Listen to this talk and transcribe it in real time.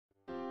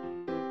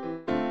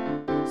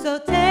So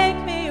take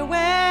me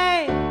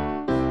away,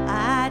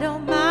 I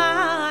don't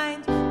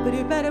mind, but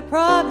you better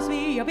promise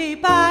me you'll be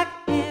back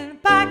in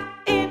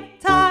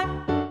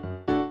time.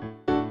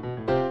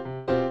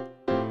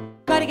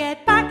 Gotta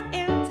get back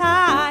in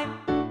time.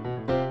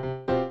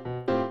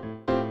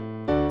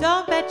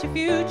 Don't bet your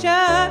future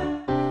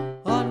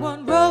on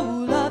one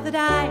roll of the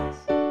dice.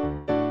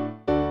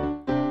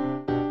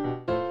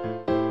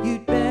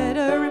 You'd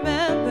better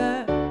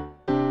remember,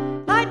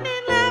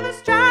 lightning never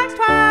strikes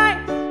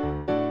twice.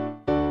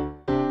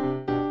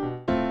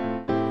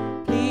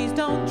 Please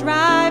don't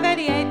drive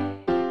 88.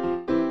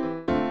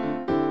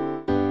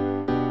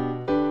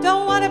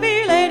 Don't wanna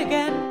be late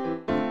again,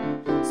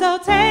 so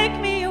take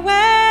me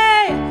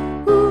away.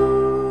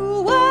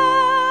 Ooh,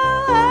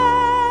 whoa,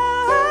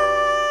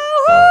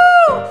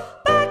 ooh,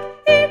 back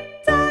in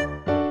time.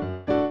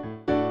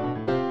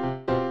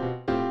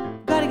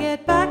 Gotta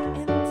get back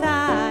in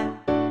time.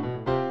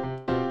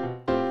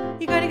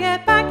 You gotta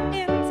get back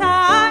in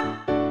time.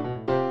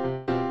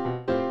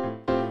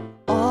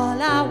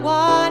 All I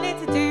wanted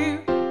to do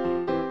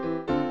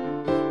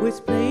was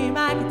play